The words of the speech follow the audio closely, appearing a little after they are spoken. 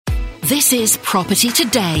This is Property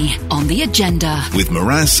Today on the agenda with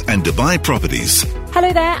Maras and Dubai Properties.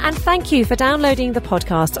 Hello there, and thank you for downloading the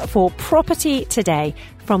podcast for Property Today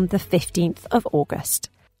from the 15th of August.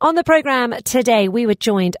 On the programme today, we were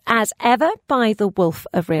joined as ever by the Wolf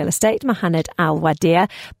of Real Estate, Mohammed Al-Wadir,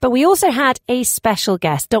 but we also had a special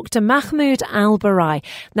guest, Dr. Mahmoud Al-Barai.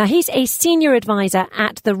 Now, he's a senior advisor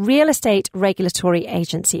at the Real Estate Regulatory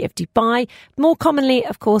Agency of Dubai, more commonly,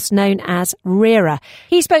 of course, known as RERA.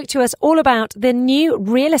 He spoke to us all about the new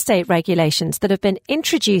real estate regulations that have been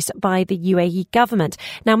introduced by the UAE government.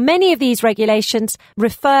 Now, many of these regulations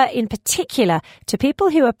refer in particular to people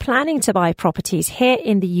who are planning to buy properties here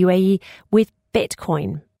in the UAE with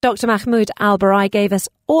Bitcoin. Dr. Mahmoud Al-Barai gave us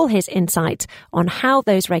all his insight on how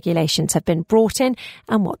those regulations have been brought in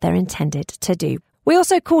and what they're intended to do. We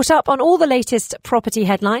also caught up on all the latest property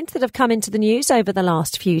headlines that have come into the news over the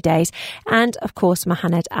last few days. And, of course,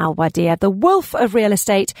 Mohammed Al-Wadir, the Wolf of Real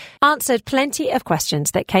Estate, answered plenty of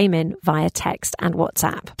questions that came in via text and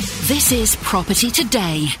WhatsApp. This is Property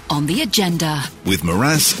Today on the agenda with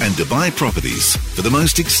Maras and Dubai Properties. For the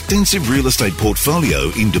most extensive real estate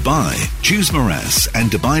portfolio in Dubai, choose Maras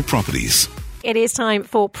and Dubai Properties. It is time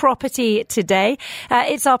for Property Today.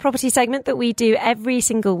 It's our property segment that we do every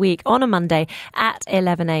single week on a Monday at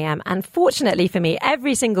 11 a.m. And fortunately for me,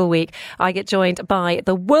 every single week I get joined by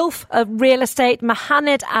the Wolf of Real Estate,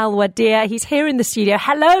 Mohammed Al-Wadir. He's here in the studio.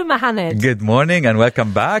 Hello, Mohammed. Good morning and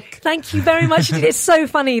welcome back. Thank you very much. It's so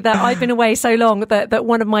funny that I've been away so long that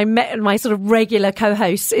one of my sort of regular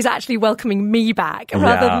co-hosts is actually welcoming me back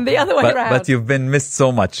rather than the other way around. But you've been missed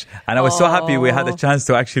so much. And I was so happy we had a chance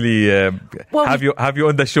to actually have you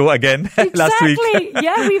on the show again last week.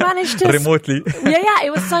 Yeah, we managed to remotely. Yeah,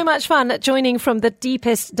 it was so much fun joining from the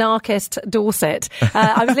deepest, darkest Dorset.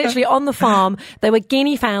 I was literally on the farm. There were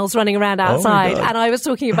guinea fowls running around outside, and I was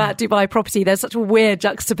talking about Dubai property. There's such a weird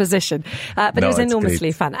juxtapition, but it was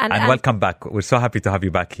enormously fun. And welcome back. We're so happy to have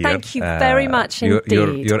you back here. Thank you very much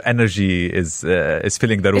indeed. Your energy is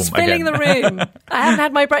filling the room. It's filling the room. I haven't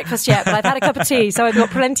had my breakfast yet, but I've had a cup of tea, so I've got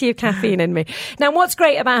plenty of caffeine in me. Now, what's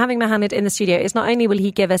great about having Mohammed in the studio is not only will he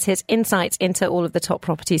give us his insights into all of the top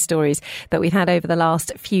property stories that we've had over the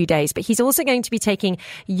last few days, but he's also going to be taking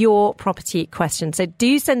your property questions. So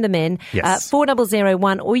do send them in,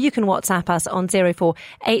 4001, or you can WhatsApp us on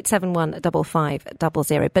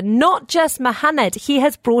 048715500. But not just Mohammed, he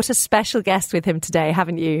has brought a special guest with him today,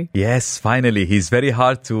 haven't you? Yes, finally. He's very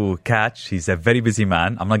hard to catch. He's a very busy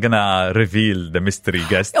man. I'm not going to reveal the mystery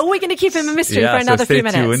guest. Oh, we're going to keep him a mystery for another few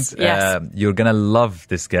minutes. Tuned. Yes. You're going to love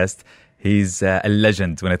this guest. He's a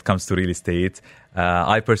legend when it comes to real estate.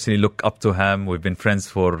 I personally look up to him. We've been friends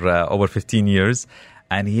for over 15 years,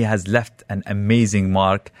 and he has left an amazing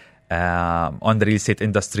mark on the real estate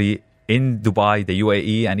industry in Dubai, the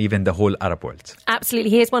UAE, and even the whole Arab world.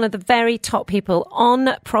 Absolutely. He is one of the very top people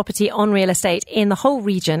on property, on real estate in the whole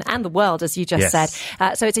region and the world, as you just said.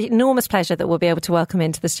 So it's an enormous pleasure that we'll be able to welcome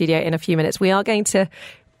into the studio in a few minutes. We're going to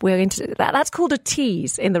that's called a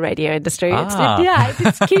tease in the radio industry. It's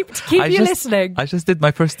keep you listening. I just did my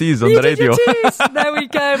first tease on the radio. There we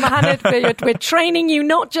go, Mohammed. We're training you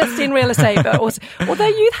not just in real estate, but also, although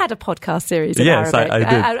you've had a podcast series in Arabic, I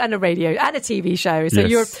did. And a radio and a TV show, so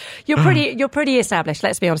you're pretty established.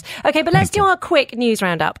 Let's be honest. Okay, but let's do our quick news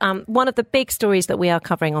roundup. One of the big stories that we are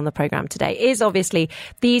covering on the program today is obviously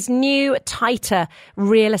these new tighter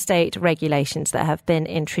real estate regulations that have been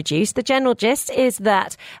introduced. The general gist is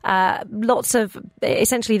that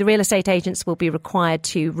essentially the real estate agents will be required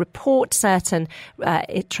to report certain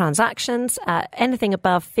transactions. Anything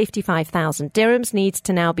above 55,000 dirhams needs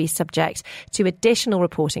to now be subject to additional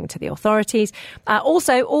reporting to the authorities.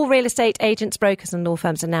 Also, all real estate agents, brokers and law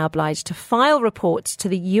firms are now obliged to file reports to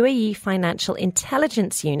the UAE Financial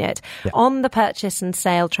Intelligence Unit on the purchase and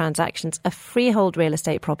sale transactions of freehold real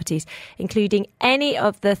estate properties, including any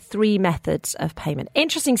of the three methods of payment.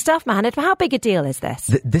 Interesting stuff, Mohammed. But how big a deal is this?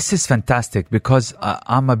 This is fantastic because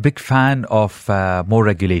I'm a big fan of more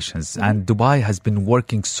regulations, and Dubai has been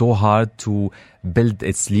working so hard to build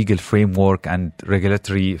its legal framework and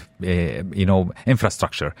regulatory,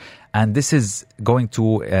 infrastructure. And this is going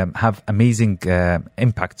to have amazing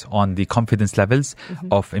impact on the confidence levels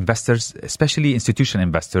of investors, especially institutional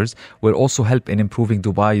investors. Will also help in improving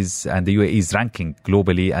Dubai's and the UAE's ranking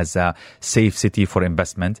globally as a safe city for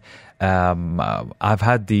investment. I've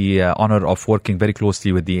had the honor of working very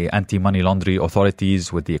closely with the anti-money laundering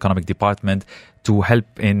authorities, with the economic department, to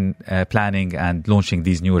help in planning and launching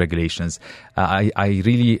these new regulations. I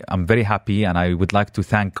really am very happy, and I would like to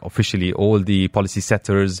thank officially all the policy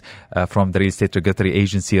setters from the Real Estate Regulatory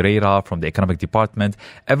Agency, RERA, from the economic department,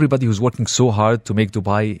 everybody who's working so hard to make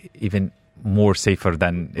Dubai even more safer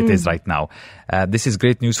than it is right now. This is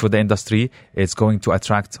great news for the industry. It's going to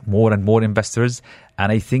attract more and more investors.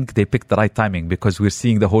 And I think they picked the right timing because we're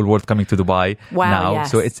seeing the whole world coming to Dubai now.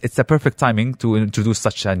 Yes. So it's the perfect timing to introduce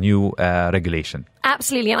such a new regulation.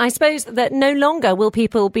 Absolutely. And I suppose that no longer will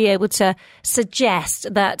people be able to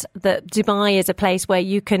suggest that Dubai is a place where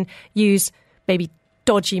you can use maybe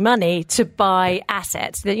dodgy money to buy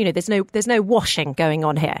assets. You know, there's no washing going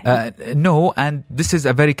on here. No, and this is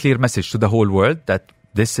a very clear message to the whole world that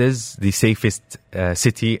this is the safest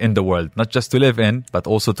city in the world, not just to live in, but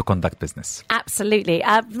also to conduct business. Absolutely.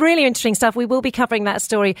 Really interesting stuff. We will be covering that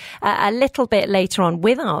story a little bit later on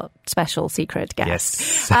with our special secret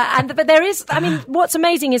guest. Yes. But there is, I mean, what's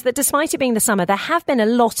amazing is that despite it being the summer, there have been a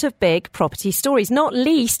lot of big property stories, not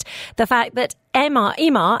least the fact that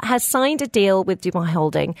Emaar has signed a deal with Dubai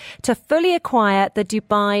Holding to fully acquire the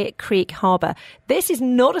Dubai Creek Harbour. This is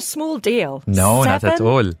not a small deal. No, not at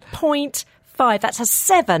all. That's a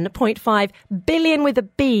 7.5 billion with a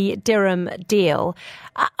B dirham deal.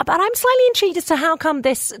 But I'm slightly intrigued as to how come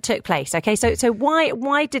this took place. Okay, so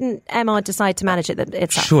why didn't Emaar decide to manage it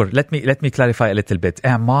itself? Sure. Let me clarify a little bit.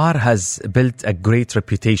 Emaar has built a great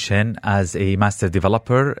reputation as a master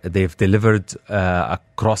developer. They've delivered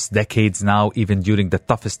across decades now. Even during the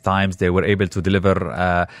toughest times, they were able to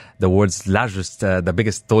deliver the world's largest, the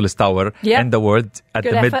biggest, tallest tower in the world at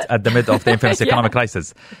the mid of the infamous economic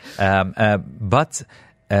crisis. But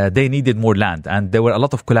they needed more land, and there were a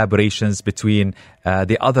lot of collaborations between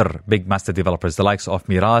the other big master developers, the likes of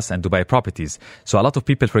Miras and Dubai Properties. So a lot of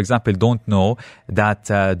people, for example, don't know that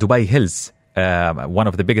Dubai Hills, one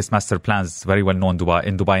of the biggest master plans, very well known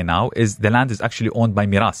in Dubai now, is the land is actually owned by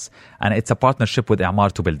Miras, and it's a partnership with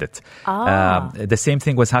Emaar to build it. The same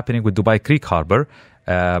thing was happening with Dubai Creek Harbour.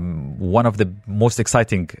 One of the most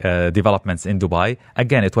exciting developments in Dubai.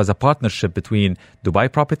 Again, it was a partnership between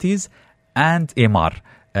Dubai Properties and Emaar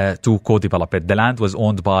to co-develop it. The land was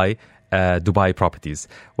owned by Dubai Properties.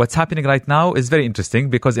 What's happening right now is very interesting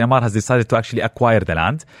because Emaar has decided to actually acquire the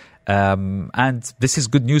land. And this is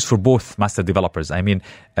good news for both master developers. I mean,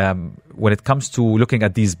 when it comes to looking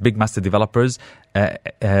at these big master developers,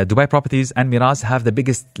 Dubai Properties and Miras have the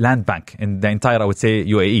biggest land bank in the entire, I would say,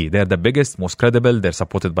 UAE. They're the biggest, most credible. They're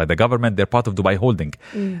supported by the government. They're part of Dubai Holding.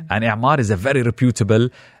 And Emaar is a very reputable,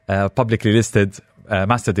 publicly listed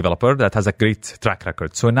master developer that has a great track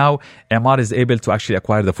record. So now Emaar is able to actually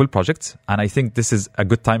acquire the full project. And I think this is a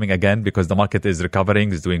good timing again because the market is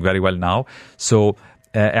recovering, is doing very well now. So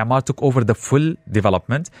Emaar took over the full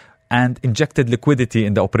development and injected liquidity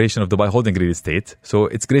in the operation of Dubai Holding Real Estate. So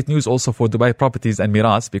it's great news also for Dubai Properties and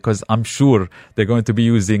Miras because I'm sure they're going to be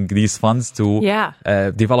using these funds to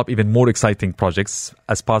develop even more exciting projects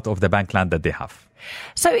as part of the bank land that they have.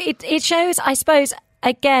 So it shows, I suppose,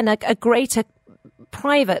 again, a greater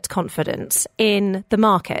private confidence in the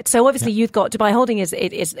market. So obviously you've got Dubai Holding is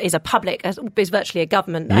a public, is virtually a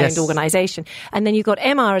government-owned organisation. And then you've got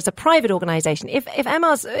Emaar as a private organisation. If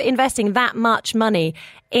Emaar's investing that much money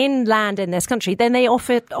in land in this country, then they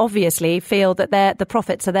obviously feel that the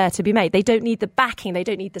profits are there to be made. They don't need the backing. They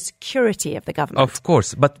don't need the security of the government. Of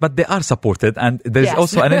course, but they are supported. And there's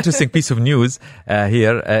also an interesting piece of news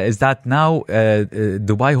here is that now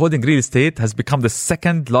Dubai Holding Real Estate has become the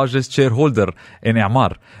second largest shareholder in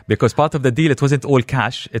Emaar because part of the deal, it wasn't all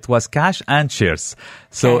cash. It was cash and shares.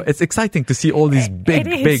 So it's exciting to see all these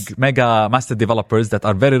big mega master developers that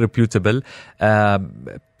are very reputable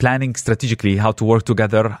planning strategically how to work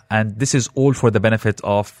together. And this is all for the benefit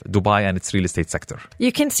of Dubai and its real estate sector.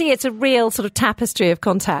 You can see it's a real sort of tapestry of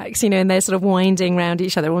contacts, and they're sort of winding around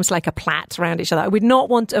each other, almost like a plait around each other. I would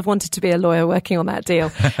not have wanted to be a lawyer working on that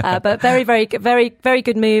deal. But very, very, very, very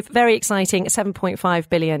good move. Very exciting. 7.5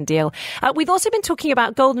 billion deal. We've also been talking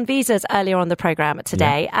about golden visas earlier on the programme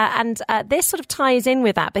today. And this sort of ties in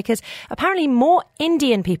with that because apparently more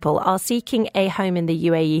Indian people are seeking a home in the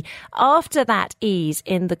UAE after that ease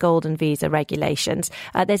in the golden visa regulations.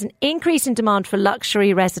 There's an increase in demand for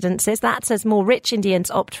luxury residences. That's as more rich Indians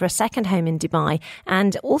opt for a second home in Dubai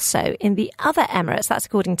and also in the other Emirates. That's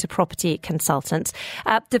according to property consultants.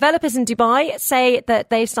 Developers in Dubai say that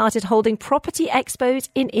they've started holding property expos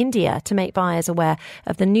in India to make buyers aware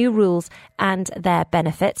of the new rules and their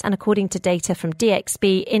benefits. And according to data from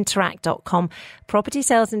DXB Interact.com, property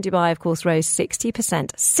sales in Dubai, of course, rose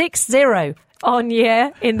 60%. 60 on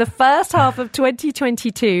year in the first half of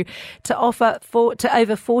 2022 to over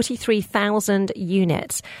 43,000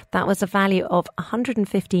 units. That was a value of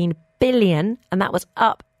 115 billion, and that was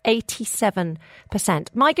up 87%.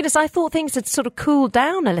 My goodness, I thought things had sort of cooled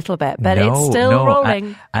down a little bit, but it's still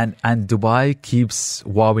rolling. And Dubai keeps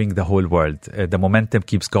wowing the whole world. The momentum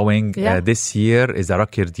keeps going. This year is a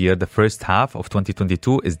record year. The first half of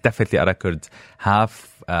 2022 is definitely a record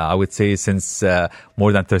half, I would say, since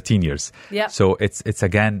more than 13 years. Yeah. So it's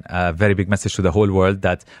again a very big message to the whole world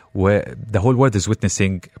that the whole world is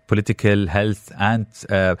witnessing political, health, and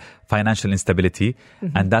financial instability,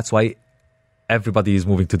 and that's why everybody is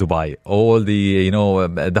moving to Dubai. All the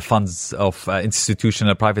the funds of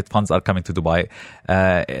institutional private funds are coming to Dubai.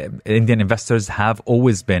 Indian investors have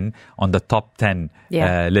always been on the top 10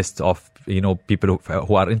 list of people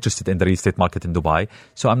who are interested in the real estate market in Dubai.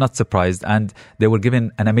 So I'm not surprised. And they were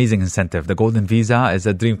given an amazing incentive. The golden visa is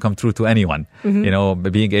a dream come true to anyone.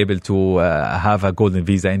 Being able to have a golden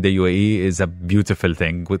visa in the UAE is a beautiful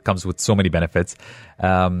thing. It comes with so many benefits.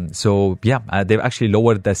 They've actually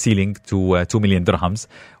lowered the ceiling to 2 million dirhams,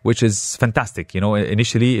 which is fantastic.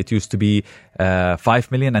 Initially it used to be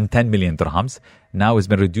 5 million and 10 million dirhams. Now it's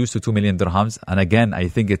been reduced to 2 million dirhams. And again, I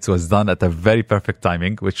think it was done at a very perfect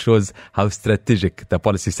timing, which shows how strategic the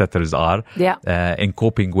policy setters are in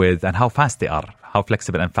coping with, and how fast they are, how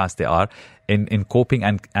flexible and fast they are in coping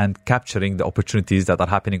and capturing the opportunities that are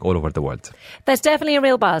happening all over the world. There's definitely a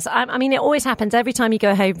real buzz. I mean, it always happens every time you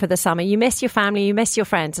go home for the summer. You miss your family, you miss your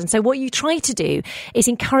friends. And so what you try to do is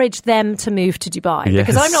encourage them to move to Dubai. Yes.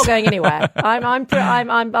 Because I'm not going anywhere.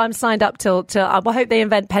 I'm signed up till I hope they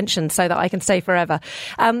invent pensions so that I can stay forever.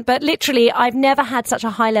 But literally, I've never had such a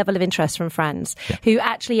high level of interest from friends who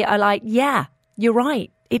actually are like, yeah, you're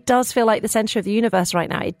right. It does feel like the centre of the universe right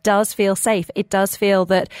now. It does feel safe. It does feel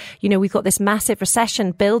that, we've got this massive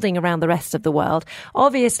recession building around the rest of the world.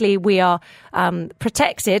 Obviously, we are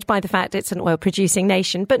protected by the fact it's an oil-producing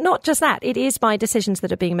nation, but not just that. It is by decisions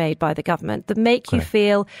that are being made by the government that make you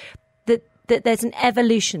feel that there's an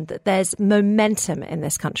evolution, that there's momentum in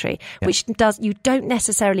this country, which you don't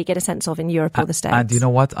necessarily get a sense of in Europe or the States. And you know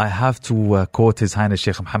what? I have to quote His Highness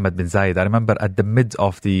Sheikh Mohammed bin Zayed. I remember at the mid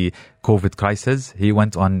of the COVID crisis, he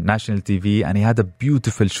went on national TV and he had a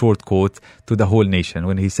beautiful short quote to the whole nation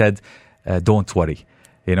when he said, don't worry.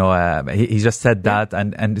 He just said that,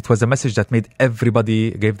 and it was a message that made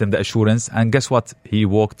everybody, gave them the assurance. And guess what? He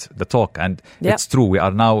walked the talk, and it's true. We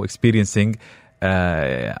are now experiencing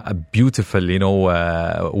a beautiful,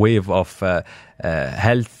 wave of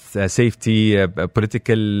health, safety,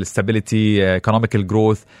 political stability, economical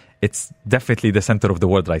growth. It's definitely the center of the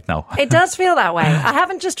world right now. It does feel that way. I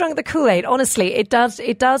haven't just drunk the Kool-Aid. Honestly, it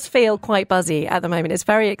does feel quite buzzy at the moment. It's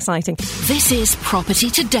very exciting. This is Property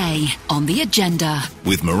Today on the agenda.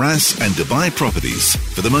 With Maras and Dubai Properties.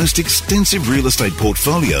 For the most extensive real estate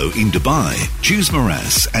portfolio in Dubai, choose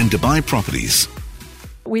Maras and Dubai Properties.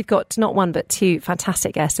 We've got not one but two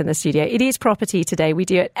fantastic guests in the studio. It is Property Today. We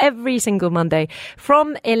do it every single Monday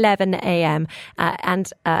from 11 a.m. And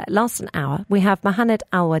last an hour, we have Mohammed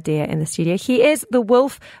Al-Wadir in the studio. He is the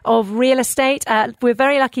wolf of real estate. We're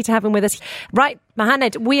very lucky to have him with us. Right,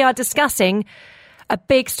 Mohammed, we are discussing a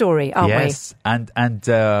big story, aren't we? Yes, and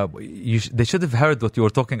they should have heard what you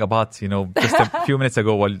were talking about, just a few minutes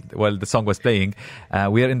ago while the song was playing.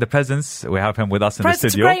 We are in the presence. We have him with us in the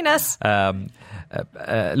studio. Presence to bring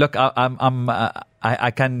us. Look,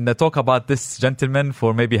 I can talk about this gentleman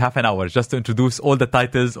for maybe half an hour just to introduce all the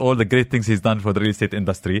titles, all the great things he's done for the real estate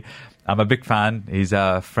industry. I'm a big fan. He's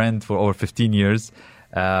a friend for over 15 years.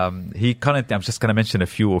 He currently, I'm just going to mention a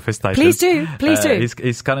few of his titles. Please do.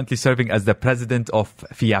 He's currently serving as the president of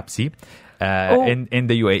FIAPSI in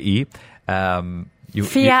the UAE.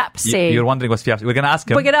 FIAPSI. You're wondering what's FIAPSI. We're going to ask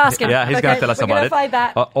him. Yeah, he's going to tell us about it. Find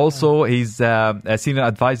that. Also, he's a senior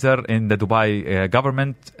advisor in the Dubai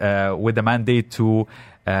government with the mandate to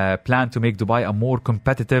plan to make Dubai a more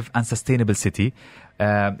competitive and sustainable city.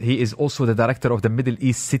 He is also the director of the Middle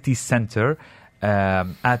East City Center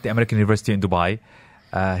at the American University in Dubai.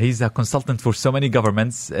 He's a consultant for so many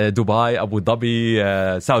governments, Dubai, Abu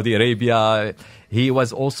Dhabi, Saudi Arabia. He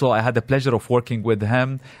was also, I had the pleasure of working with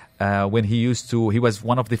him when he was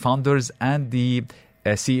one of the founders and the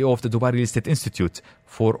CEO of the Dubai Real Estate Institute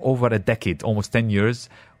for over a decade, almost 10 years,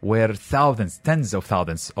 where tens of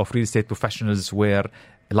thousands of real estate professionals were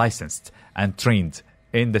licensed and trained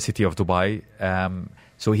in the city of Dubai.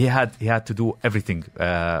 So he had to do everything,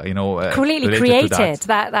 completely created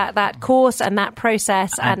that course and that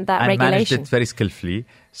process and that regulation. And managed it very skillfully.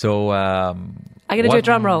 So I'm going to do a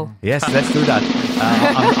drum roll. Yes, let's do that.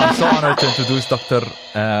 I'm so honored to introduce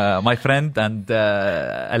my friend and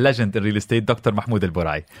a legend in real estate, Dr. Mahmoud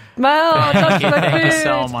Al-Burai. Thank you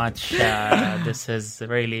so much. This is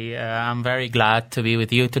really, I'm very glad to be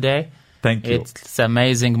with you today. Thank you. It's an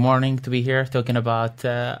amazing morning to be here talking about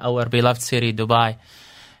our beloved city, Dubai.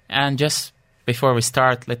 And just before we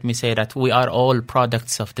start, let me say that we are all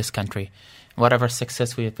products of this country. Whatever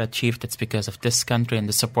success we've achieved, it's because of this country and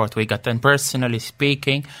the support we got. And personally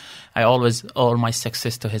speaking, I always owe my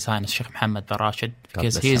success to His Highness Sheikh Mohammed bin Rashid,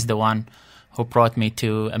 because he's the one who brought me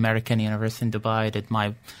to American University in Dubai. I did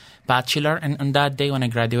my bachelor, and on that day when I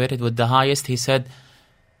graduated with the highest, he said,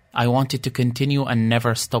 I want you to continue and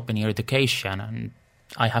never stop in your education. And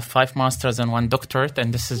I have 5 masters and 1 doctorate,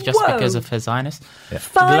 and this is just because of His Highness. Yeah.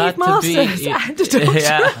 5 masters and a doctorate.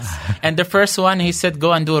 Yeah. And the first one, he said,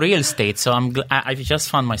 go and do real estate. So I just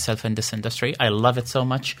found myself in this industry. I love it so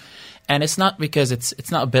much. And it's not because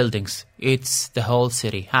it's not buildings. It's the whole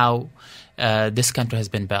city, how this country has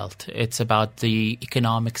been built. It's about the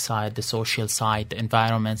economic side, the social side, the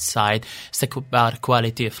environment side. It's about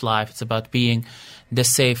quality of life. It's about being the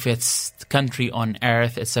safest country on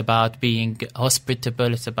earth. It's about being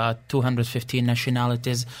hospitable. It's about 215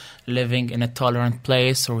 nationalities living in a tolerant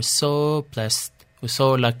place. So we're so blessed. We're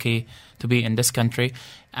so lucky to be in this country.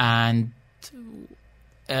 And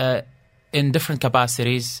in different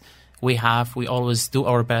capacities we always do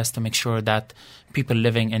our best to make sure that people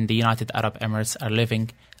living in the United Arab Emirates are living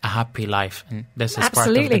a happy life. And this is part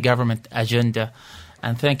of the government agenda.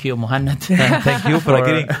 And thank you, Muhannad. Thank you for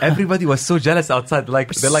agreeing. Everybody was so jealous outside.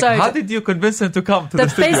 They're like, how did you convince him to come to the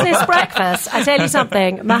studio? Business breakfast? I tell you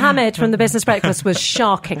something. Mohammed from the business breakfast was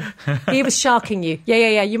sharking. He was sharking you.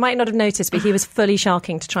 Yeah. You might not have noticed, but he was fully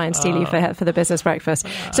sharking to try and steal you for the business breakfast.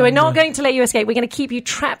 So we're not going to let you escape. We're going to keep you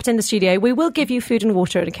trapped in the studio. We will give you food and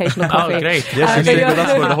water and occasional coffee. Oh, great. Yes, you're staying with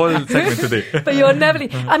us for the whole segment today. But you're never...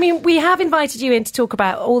 I mean, we have invited you in to talk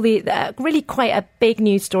about all the... really quite a big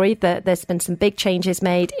news story. There's been some big changes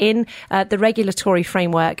made in the regulatory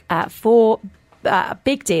framework for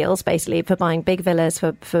big deals, basically, for buying big villas,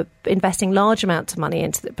 for investing large amounts of money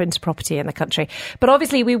into property in the country. But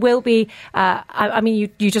obviously we will be,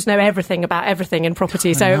 you just know everything about everything in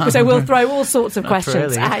property, so we'll throw all sorts of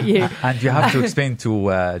questions at you. And you have to explain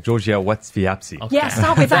to Georgia what's VIAPSI. Okay. Yeah,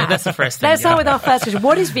 start with that. That's the first thing. Let's start with our first question.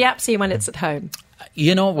 What is VIAPSI when it's at home?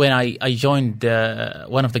 You know, when I joined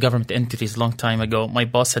one of the government entities a long time ago, my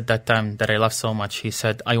boss at that time that I love so much, he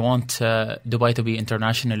said, I want Dubai to be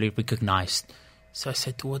internationally recognized. So I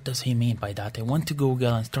said, what does he mean by that? I went to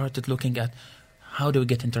Google and started looking at how do we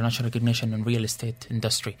get international recognition in real estate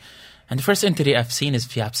industry. And the first entity I've seen is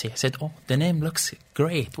VIAPSI. I said, the name looks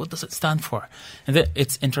great. What does it stand for? And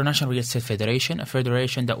it's International Real Estate Federation, a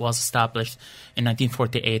federation that was established in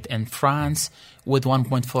 1948 in France with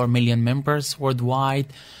 1.4 million members worldwide.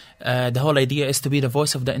 The whole idea is to be the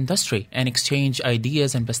voice of the industry and exchange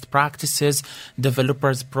ideas and best practices.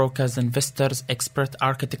 Developers, brokers, investors, experts,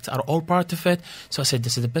 architects are all part of it. So I said,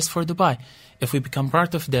 this is the best for Dubai. If we become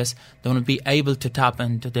part of this, then we'll be able to tap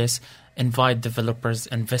into this, invite developers,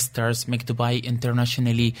 investors, make Dubai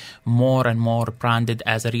internationally more and more branded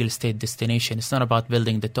as a real estate destination. It's not about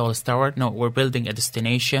building the tallest tower. No, we're building a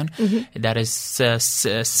destination that is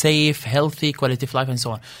safe, healthy, quality of life, and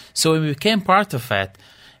so on. So we became part of it.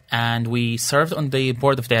 And we served on the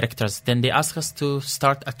board of directors. Then they asked us to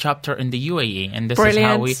start a chapter in the UAE. And this is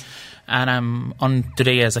how we... And I'm on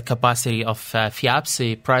today as a capacity of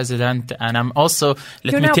VIAPSI president. And I'm also...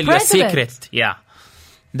 Let me tell you a secret. Yeah.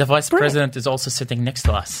 The vice president is also sitting next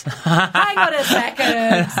to us. Hang on a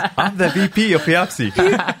second. I'm the VP of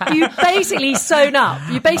VIAPSI. You basically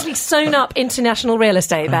sewn up international real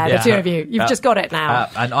estate there, the two of you. You've just got it now.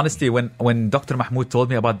 And honestly, when Dr. Mahmoud told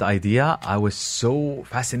me about the idea, I was so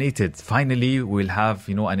fascinated. Finally, we'll have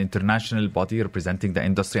an international body representing the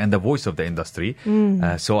industry and the voice of the industry.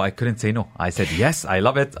 So I couldn't say no. I said, yes, I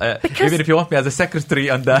love it. Even if you want me as a secretary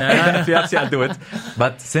on the VIAPSI, I'll do it.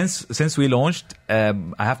 But since we launched...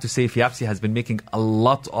 I have to say VIAPSI has been making a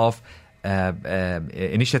lot of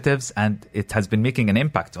initiatives, and it has been making an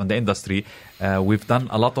impact on the industry. We've done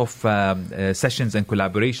a lot of sessions and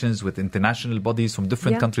collaborations with international bodies from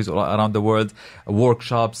different countries around the world,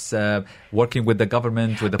 workshops, working with the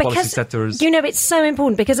government, with the policy setters. It's so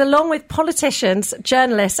important because along with politicians,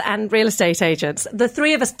 journalists and real estate agents, the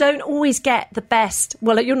three of us don't always get the best.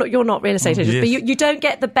 Well, you're not real estate agents, but you don't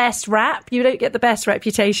get the best rap. You don't get the best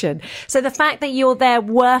reputation. So the fact that you're there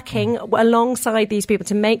working alongside these people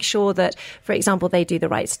to make sure that, for example, they do the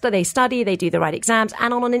right they study, they do the right exams,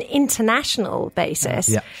 and on an international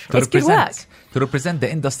basis. It's good work. To represent the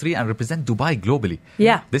industry and represent Dubai globally.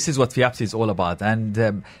 Yeah. This is what VIAPSI is all about.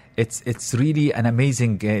 And it's really an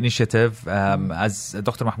amazing initiative. As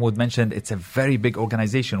Dr. Mahmoud mentioned, it's a very big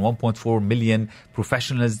organization, 1.4 million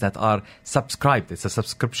professionals that are subscribed. It's a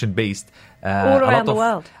subscription-based. All around the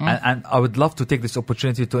world. And I would love to take this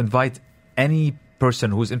opportunity to invite any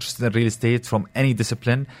person who's interested in real estate from any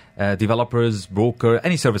discipline, developers, broker,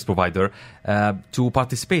 any service provider, to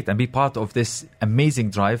participate and be part of this amazing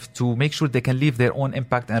drive to make sure they can leave their own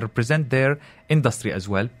impact and represent their industry as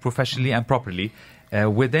well, professionally and properly,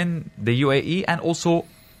 within the UAE and also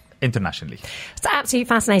internationally. It's absolutely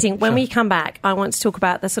fascinating. When we come back, I want to talk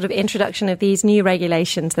about the sort of introduction of these new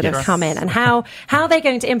regulations that have come in and how they're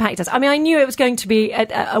going to impact us. I mean, I knew it was going to be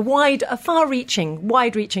a wide-reaching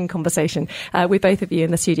conversation with both of you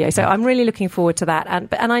in the studio. So I'm really looking forward to that.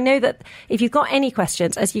 And I know that if you've got any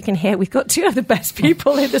questions, as you can hear, we've got two of the best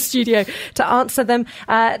people in the studio to answer them.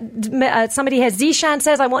 Somebody here, Zishan,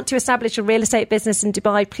 says, I want to establish a real estate business in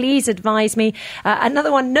Dubai. Please advise me.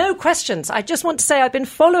 Another one, no questions. I just want to say I've been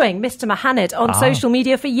following Mr. Mohammed on social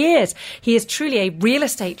media for years. He is truly a real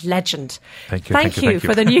estate legend. Thank you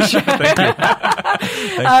for the new show. Thank you.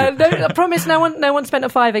 I promise no one spent a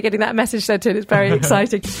fiver getting that message sent in. It's very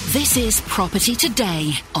exciting. This is Property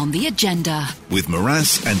Today on the agenda. With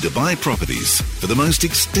Maras and Dubai Properties. For the most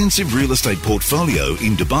extensive real estate portfolio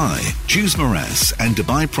in Dubai, choose Maras and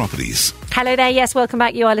Dubai Properties. Hello there. Yes, welcome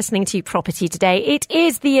back. You are listening to Property Today. It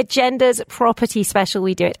is the Agenda's property special.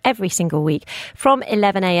 We do it every single week from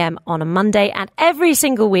 11 a.m. on a Monday. And every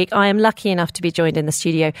single week, I am lucky enough to be joined in the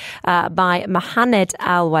studio by Mohammed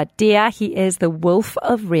Al-Wadia. He is the Wolf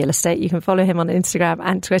of Real Estate. You can follow him on Instagram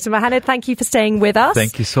and Twitter. Mohammed, thank you for staying with us.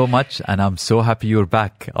 Thank you so much. And I'm so happy you're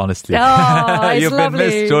back, honestly. Oh, it's You've lovely. been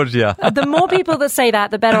missed, Georgia. The more people that say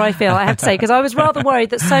that, the better I feel, I have to say, because I was rather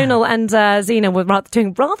worried that Sonal and Zina were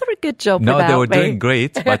doing rather a good job. No, they were me. doing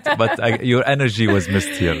great, but your energy was missed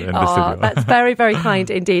here in the studio. That's very, very kind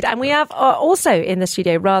indeed. And we have also in the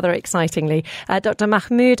studio, rather excitingly, Dr.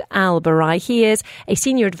 Mahmoud Al-Barai. He is a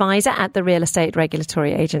senior advisor at the Real Estate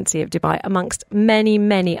Regulatory Agency of Dubai, amongst many,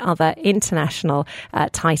 many other international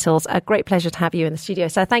titles. A great pleasure to have you in the studio.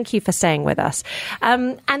 So thank you for staying with us.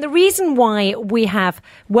 And the reason why we have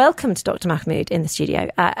welcomed Dr. Mahmoud in the studio,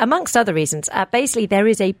 amongst other reasons, basically there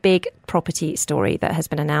is a big property story that has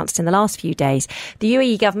been announced in the last few days. The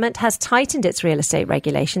UAE government has tightened its real estate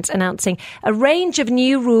regulations, announcing a range of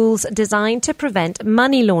new rules designed to prevent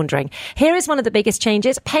money laundering. Here is one of the biggest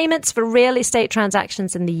changes. Payments for real estate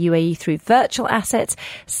transactions in the UAE through virtual assets,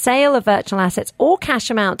 sale of virtual assets or cash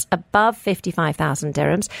amounts above 55,000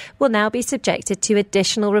 dirhams will now be subjected to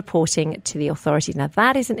additional reporting to the authorities. Now,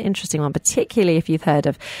 that is an interesting one, particularly if you've heard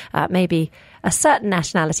of maybe a certain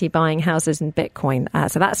nationality buying houses in Bitcoin.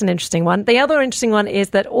 So that's an interesting one. The other interesting one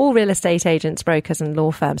is that all real estate agents, brokers and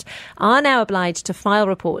law firms are now obliged to file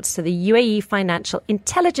reports to the UAE Financial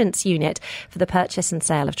Intelligence Unit for the purchase and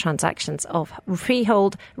sale of transactions of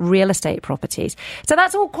freehold real estate properties. So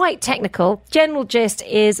that's all quite technical. General gist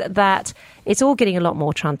is that it's all getting a lot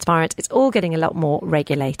more transparent. It's all getting a lot more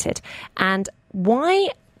regulated. And why,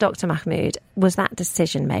 Dr. Mahmoud, was that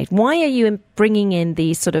decision made? Why are you bringing in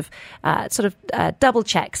these sort of double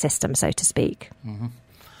check system, so to speak? Mm-hmm.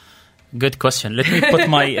 Good question. Let me put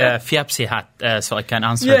my FIAPSI hat so I can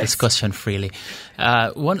answer this question freely.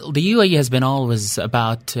 The UAE has been always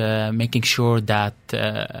about making sure that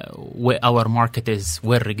our market is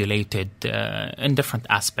well regulated in different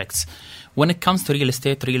aspects. When it comes to real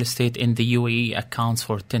estate in the UAE accounts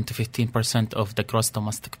for 10 to 15% of the gross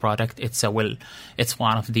domestic product. It's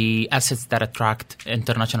one of the assets that attract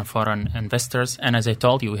international foreign investors. And as I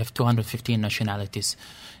told you, we have 215 nationalities.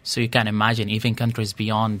 So you can imagine even countries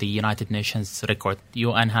beyond the United Nations record.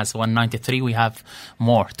 UN has 193. We have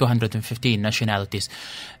more, 215 nationalities.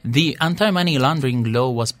 The anti-money laundering law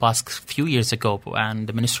was passed a few years ago, and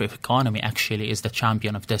the Ministry of Economy actually is the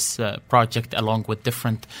champion of this project, along with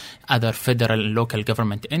different other federal and local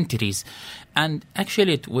government entities. And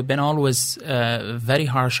actually, we've been always very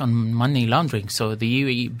harsh on money laundering. So the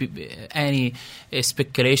UAE, any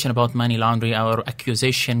speculation about money laundering or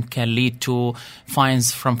accusation can lead to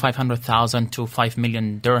fines from 500,000 to 5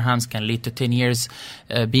 million dirhams, can lead to 10 years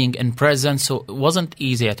being in prison. So it wasn't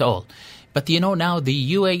easy at all. But now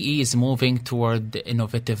the UAE is moving toward the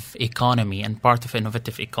innovative economy, and part of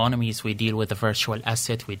innovative economy is we deal with the virtual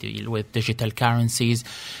asset, we deal with digital currencies,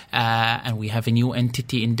 and we have a new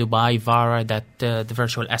entity in Dubai, VARA, that the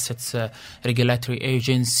Virtual Assets Regulatory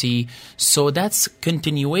Agency. So that's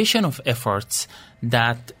continuation of efforts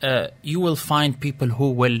that you will find people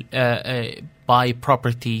who will buy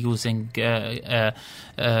property using digital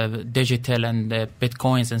and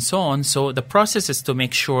bitcoins and so on. So the process is to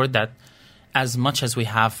make sure that as much as we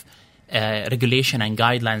have regulation and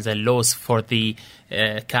guidelines and laws for the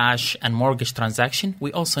cash and mortgage transaction,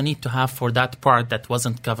 we also need to have for that part that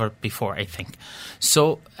wasn't covered before, I think.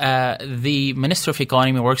 So the Ministry of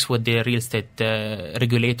Economy works with the real estate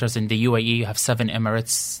regulators in the UAE. You have 7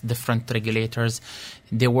 Emirates, different regulators.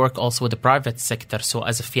 They work also with the private sector. So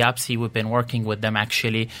as a FIAPSI, we've been working with them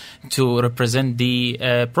actually to represent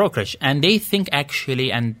the brokerage. And they think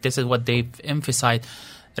actually, and this is what they've emphasized,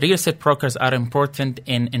 real estate brokers are important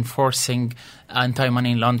in enforcing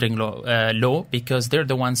anti-money laundering law because they're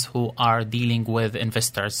the ones who are dealing with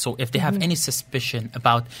investors. So if they have any suspicion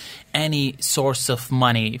about any source of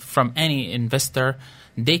money from any investor,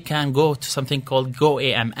 they can go to something called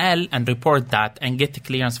GoAML and report that and get the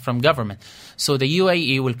clearance from government. So the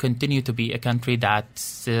UAE will continue to be a country that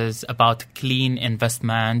is about clean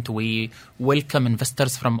investment. We welcome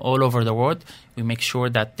investors from all over the world. We make sure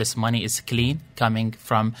that this money is clean, coming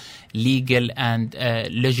from legal and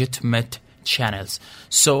legitimate channels.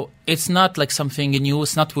 So it's not like something new.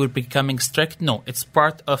 It's not we're becoming strict. No, it's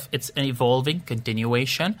part of its evolving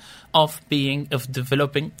continuation of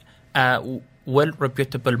developing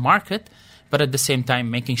well-reputable market, but at the same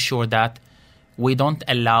time making sure that we don't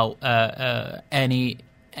allow any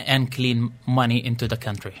unclean money into the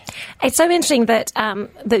country. It's so interesting that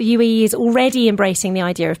the UAE is already embracing the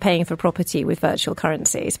idea of paying for property with virtual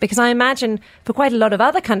currencies, because I imagine for quite a lot of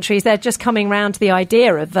other countries, they're just coming around to the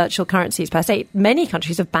idea of virtual currencies per se. Many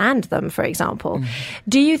countries have banned them, for example.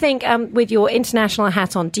 Do you think, with your international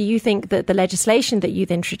hat on, do you think that the legislation that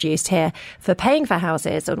you've introduced here for paying for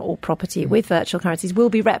houses or property with virtual currencies will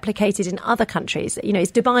be replicated in other countries? You know,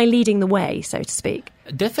 is Dubai leading the way, so to speak?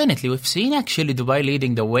 Definitely. We've seen actually Dubai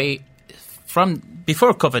leading the way from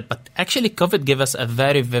before COVID, but actually COVID gave us a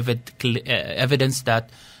very vivid evidence that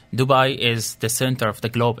Dubai is the center of the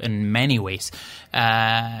globe in many ways.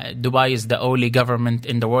 Dubai is the only government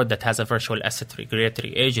in the world that has a virtual asset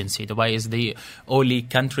regulatory agency. Dubai is the only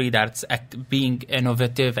country that's being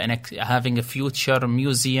innovative and having a future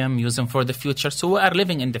museum for the future. So we are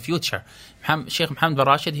living in the future. Sheikh Mohammed bin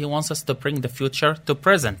Rashid, he wants us to bring the future to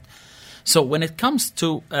present. So when it comes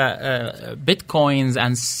to bitcoins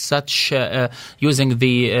and such, using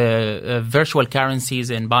the virtual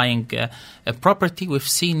currencies and buying a property, we've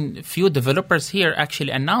seen few developers here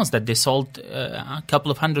actually announce that they sold a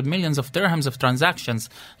couple of $100 million of dirhams of transactions,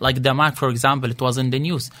 like Damak, for example. It was in the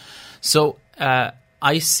news. So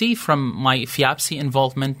I see from my FIAPSI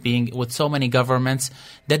involvement being with so many governments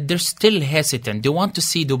that they're still hesitant. They want to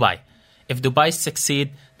see Dubai. If Dubai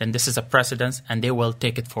succeed, then this is a precedence and they will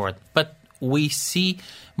take it forward. But we see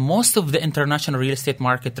most of the international real estate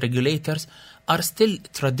market regulators are still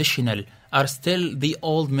traditional, are still the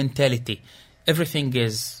old mentality. Everything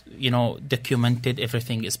is, documented.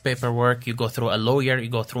 Everything is paperwork. You go through a lawyer, you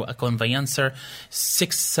go through a conveyancer,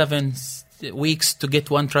 6-7 weeks to get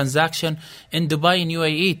one transaction. In Dubai, in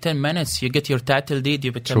UAE, 10 minutes, you get your title deed,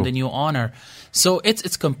 you become the new owner. So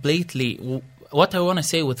it's completely... What I want to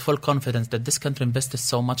say with full confidence that this country invested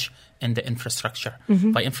so much in the infrastructure.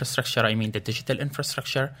 By infrastructure, I mean the digital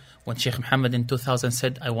infrastructure. When Sheikh Mohammed in 2000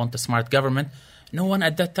 said, I want a smart government, no one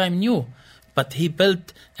at that time knew. But he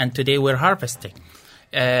built, and today we're harvesting.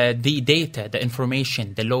 The data, the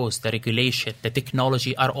information, the laws, the regulation, the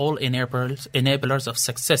technology are all enablers of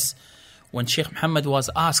success. When Sheikh Mohammed was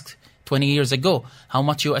asked 20 years ago how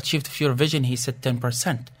much you achieved of your vision, he said 10%.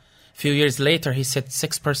 A few years later, he said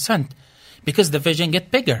 6%. Because the vision get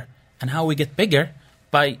bigger. And how we get bigger?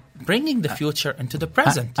 By bringing the future into the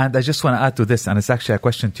present. And I just want to add to this, and it's actually a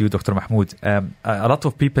question to you, Dr. Mahmoud. A lot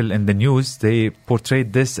of people in the news, they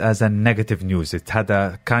portrayed this as a negative news. It had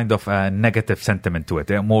a kind of a negative sentiment to it.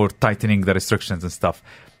 They're more tightening the restrictions and stuff.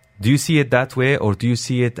 Do you see it that way, or do you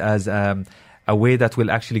see it as a way that will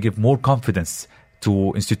actually give more confidence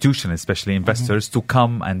to institutions, especially investors, to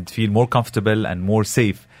come and feel more comfortable and more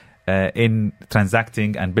safe in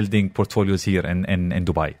transacting and building portfolios here in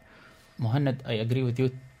Dubai? Muhammad, I agree with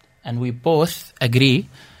you. And we both agree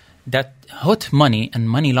that hot money and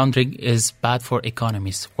money laundering is bad for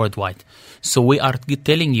economies worldwide. So we are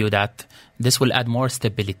telling you that this will add more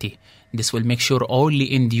stability. This will make sure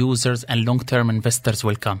only end users and long-term investors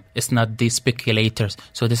will come. It's not the speculators.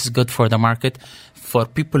 So this is good for the market, for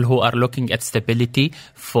people who are looking at stability,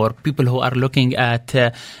 for people who are looking at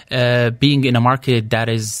being in a market that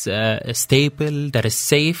is stable, that is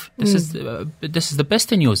safe. This is the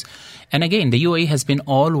best news. And again, the UAE has been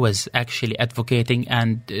always actually advocating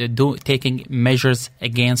and taking measures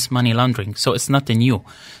against money laundering. So it's not new.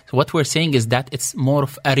 So what we're saying is that it's more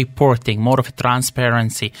of a reporting, more of a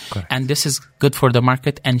transparency. Correct. And this is good for the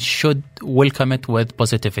market and should welcome it with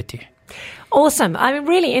positivity. Awesome. I mean,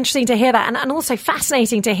 really interesting to hear that, and also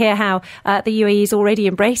fascinating to hear how the UAE is already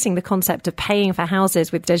embracing the concept of paying for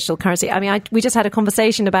houses with digital currency. I mean, we just had a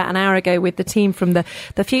conversation about an hour ago with the team from the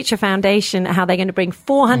Future Foundation, how they're going to bring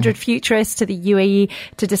 400 futurists to the UAE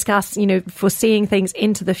to discuss, foreseeing things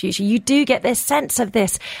into the future. You do get this sense of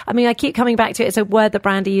this. I mean, I keep coming back to it. It's a word that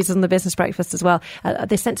Brandy uses on the Business Breakfast as well.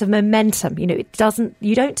 This sense of momentum.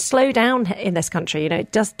 You don't slow down in this country.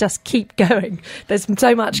 It just keep going. There's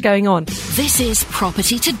so much going on. This is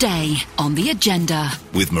Property Today on the agenda.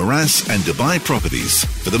 With Maras and Dubai Properties.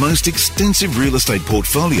 For the most extensive real estate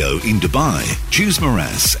portfolio in Dubai, choose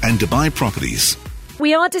Maras and Dubai Properties.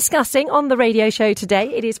 We are discussing on the radio show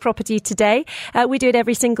today. It is Property Today. We do it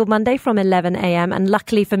every single Monday from 11 a.m. And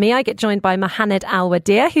luckily for me, I get joined by Mohamed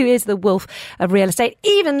Al-Wadir, who is the wolf of real estate.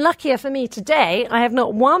 Even luckier for me today, I have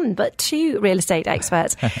not one but two real estate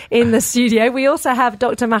experts in the studio. We also have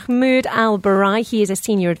Dr. Mahmoud Al-Barai. He is a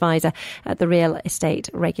senior advisor at the Real Estate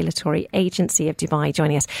Regulatory Agency of Dubai,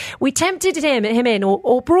 joining us. We tempted him in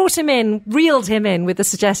or brought him in, reeled him in with the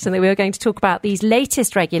suggestion that we were going to talk about these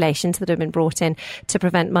latest regulations that have been brought in to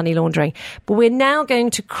prevent money laundering. But we're now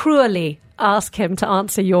going to cruelly ask him to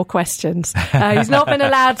answer your questions. He's not been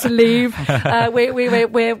allowed to leave.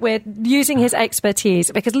 We're using his expertise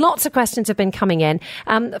because lots of questions have been coming in.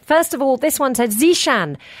 First of all, this one said,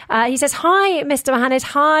 Zishan. He says, hi, Mr. Mohamed.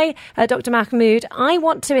 Hi, Dr. Mahmoud. I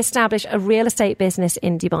want to establish a real estate business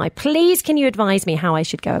in Dubai. Please, can you advise me how I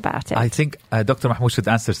should go about it? I think Dr. Mahmoud should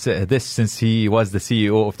answer this since he was the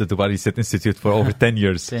CEO of the Dubai Real Estate Institute for over 10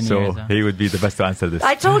 years. He would be the best to answer this.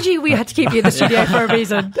 I told you we had to keep you in the studio for a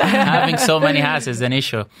reason. Having so many hats is an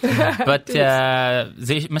issue. But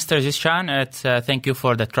Mr. Zishan, thank you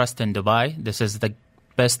for the trust in Dubai. This is the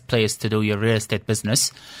best place to do your real estate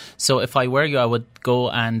business. So if I were you, I would go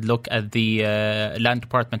and look at the land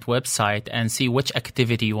department website and see which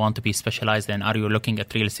activity you want to be specialized in. Are you looking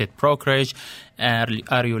at real estate brokerage?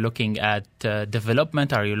 Are you looking at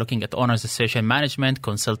development? Are you looking at owners association management,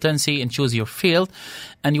 consultancy, and choose your field?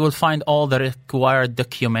 And you will find all the required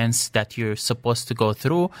documents that you're supposed to go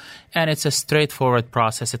through. And it's a straightforward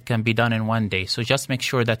process. It can be done in one day. So just make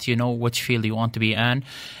sure that you know which field you want to be in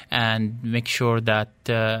and make sure that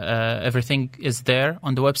everything is there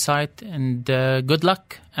on the website. And good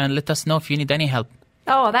luck. And let us know if you need any help.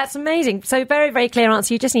 Oh, that's amazing. So very, very clear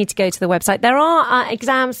answer. You just need to go to the website. There are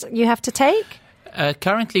exams you have to take?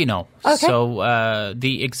 Currently, no. Okay. So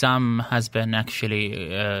the exam has been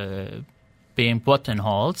actually being put on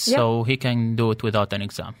hold, so he can do it without an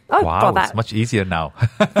exam. Oh, wow, it's much easier now.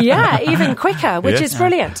 Yeah, even quicker, which is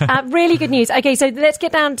brilliant. Really good news. Okay, so let's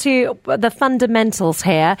get down to the fundamentals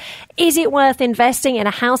here. Is it worth investing in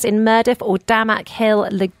a house in Mirdif or Damak Hill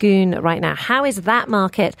Lagoon right now? How is that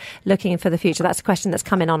market looking for the future? That's a question that's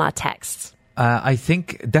come in on our texts. I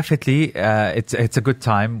think definitely it's a good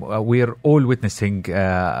time. We are all witnessing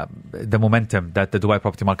the momentum that the Dubai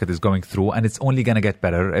property market is going through, and it's only going to get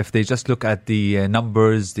better. If they just look at the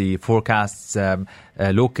numbers, the forecasts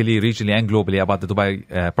locally, regionally and globally about the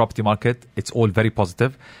Dubai property market, it's all very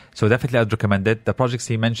positive. So definitely I'd recommend it. The projects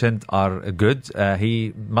he mentioned are good.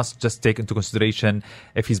 He must just take into consideration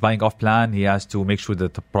if he's buying off plan, he has to make sure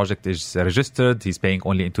that the project is registered. He's paying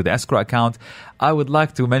only into the escrow account. I would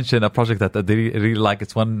like to mention a project that I really like.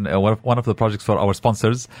 It's one of the projects for our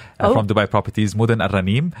sponsors from Dubai Properties, Mudan Al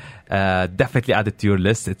Ranim. Definitely add it to your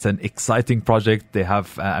list. It's an exciting project. They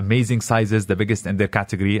have amazing sizes, the biggest in their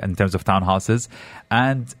category in terms of townhouses,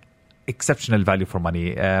 and exceptional value for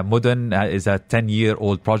money. Mudan is a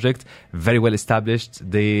 10-year-old project, very well established.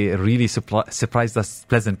 They really surprised us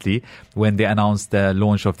pleasantly when they announced the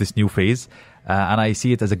launch of this new phase. And I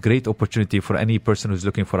see it as a great opportunity for any person who's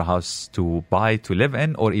looking for a house to buy, to live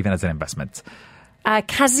in, or even as an investment.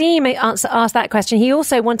 Kazim asked that question. He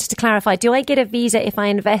also wanted to clarify, do I get a visa if I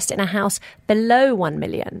invest in a house below 1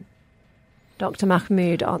 million? Dr.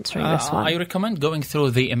 Mahmoud answering this one. I recommend going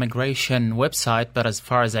through the immigration website, but as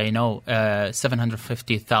far as I know,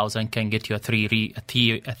 750,000 can get you a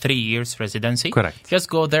 3 years residency. Correct.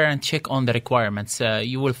 Just go there and check on the requirements.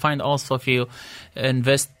 You will find also if you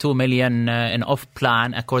invest 2 million in off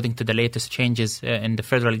plan, according to the latest changes in the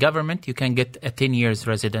federal government, you can get a 10 years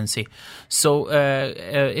residency. So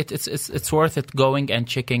it's worth it going and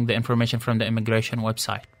checking the information from the immigration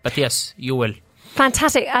website. But yes, you will.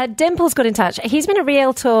 Fantastic. Dimple's got in touch. He's been a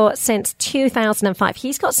realtor since 2005.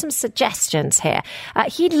 He's got some suggestions here.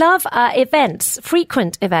 He'd love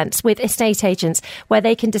frequent events with estate agents where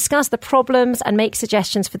they can discuss the problems and make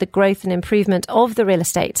suggestions for the growth and improvement of the real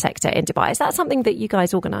estate sector in Dubai. Is that something that you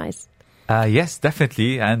guys organise? Yes,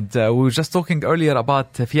 definitely. And we were just talking earlier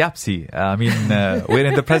about FIAPSI. I mean, we're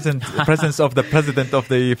in the presence of the president of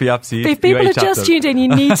the FIAPSI. If people UAE are chapter. just tuned in, you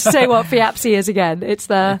need to say what FIAPSI is again. It's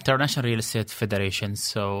the International Real Estate Federation.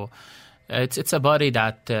 So it's a body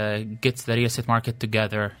that gets the real estate market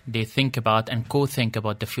together. They think about and co-think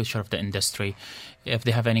about the future of the industry. If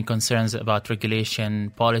they have any concerns about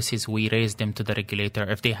regulation policies, we raise them to the regulator.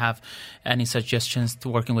 If they have any suggestions to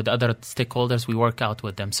working with other stakeholders, we work out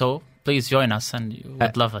with them. So please join us, and you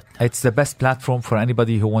would love it. It's the best platform for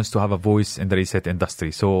anybody who wants to have a voice in the real estate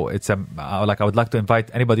industry. So it's I would like to invite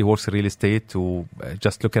anybody who works in real estate to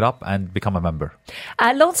just look it up and become a member.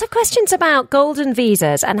 Lots of questions about golden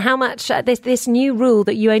visas and how much this new rule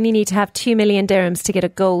that you only need to have 2 million dirhams to get a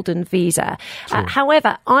golden visa.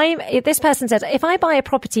 However, this person says, if I buy a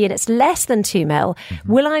property and it's less than 2 mil,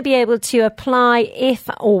 will I be able to apply if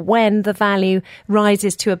or when the value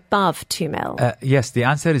rises to above 2 mil? Yes, the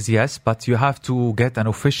answer is yes, but you have to get an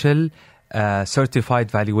official certified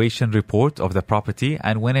valuation report of the property,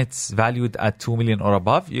 and when it's valued at 2 million or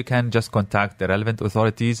above, you can just contact the relevant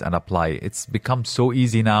authorities and apply. It's become so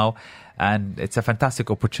easy now, and it's a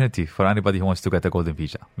fantastic opportunity for anybody who wants to get a golden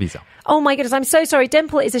visa. Oh my goodness, I'm so sorry.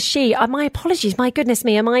 Dimple is a she. My apologies. My goodness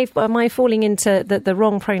me, am I falling into the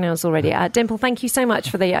wrong pronouns already? Dimple, thank you so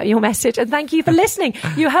much for your message, and thank you for listening.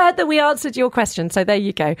 You heard that we answered your question, so there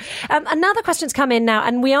you go. Another question's come in now,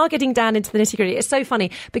 and we are getting down into the nitty-gritty. It's so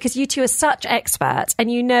funny because you two are such experts,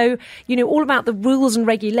 and you know all about the rules and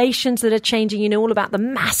regulations that are changing. You know all about the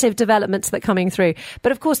massive developments that are coming through.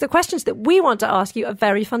 But of course, the questions that we want to ask you are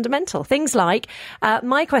very fundamental. Things like,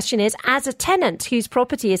 my question is, as a tenant whose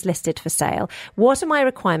property is listed for sale, what are my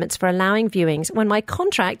requirements for allowing viewings when my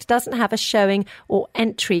contract doesn't have a showing or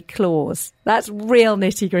entry clause? That's real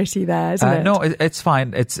nitty-gritty there, isn't it? No, it's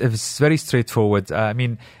fine. It's very straightforward. I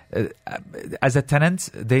mean, as a tenant,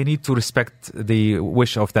 they need to respect the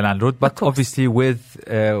wish of the landlord, but obviously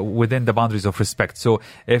within the boundaries of respect. So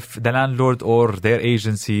if the landlord or their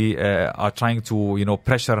agency are trying to,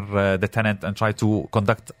 pressure the tenant and try to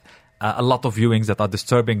conduct a lot of viewings that are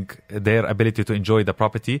disturbing their ability to enjoy the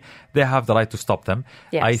property, they have the right to stop them.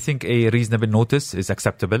 Yes. I think a reasonable notice is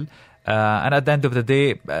acceptable. And at the end of the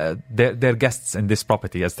day, they're guests in this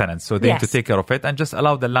property as tenants. So they need to take care of it and just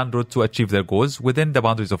allow the landlord to achieve their goals within the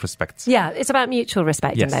boundaries of respect. Yeah, it's about mutual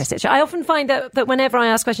respect in those situations. I often find that whenever I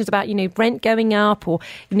ask questions about, rent going up or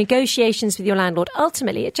negotiations with your landlord,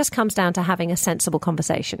 ultimately it just comes down to having a sensible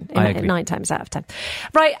conversation 9 times out of 10.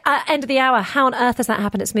 Right, end of the hour. How on earth has that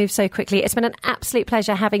happened? It's moved so quickly. It's been an absolute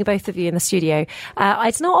pleasure having both of you in the studio.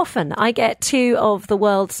 It's not often I get two of the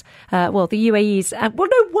world's, the UAE's,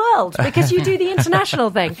 because you do the international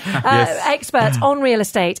thing. Experts on real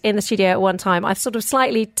estate in the studio at one time. I've sort of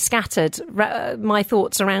slightly scattered my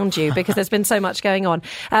thoughts around you because there's been so much going on.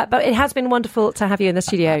 But it has been wonderful to have you in the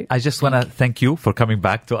studio. I just want to thank you for coming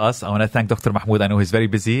back to us. I want to thank Dr. Mahmoud. I know he's very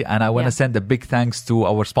busy. And I want to send a big thanks to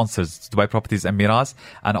our sponsors, Dubai Properties and Miraz,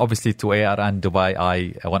 and obviously to AR and Dubai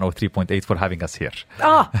I 103.8 for having us here.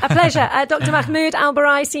 Oh, a pleasure. Dr. Mahmoud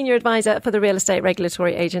Al-Barai, Senior Advisor for the Real Estate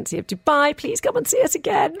Regulatory Agency of Dubai. Please come and see us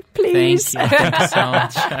again. Please. Thank you so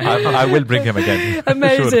much. I will bring him again.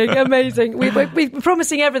 Amazing, amazing. We've been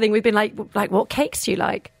promising everything. We've been like, what cakes do you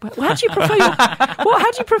like? How do you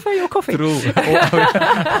prefer your coffee? True.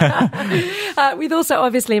 With also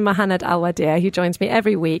obviously Mohanad Al-Wadir, who joins me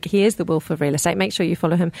every week. He is the Wolf of Real Estate. Make sure you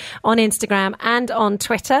follow him on Instagram and on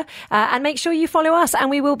Twitter, and make sure you follow us.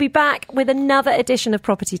 And we will be back with another edition of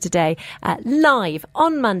Property Today live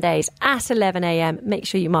on Mondays at 11 a.m. Make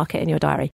sure you mark it in your diary.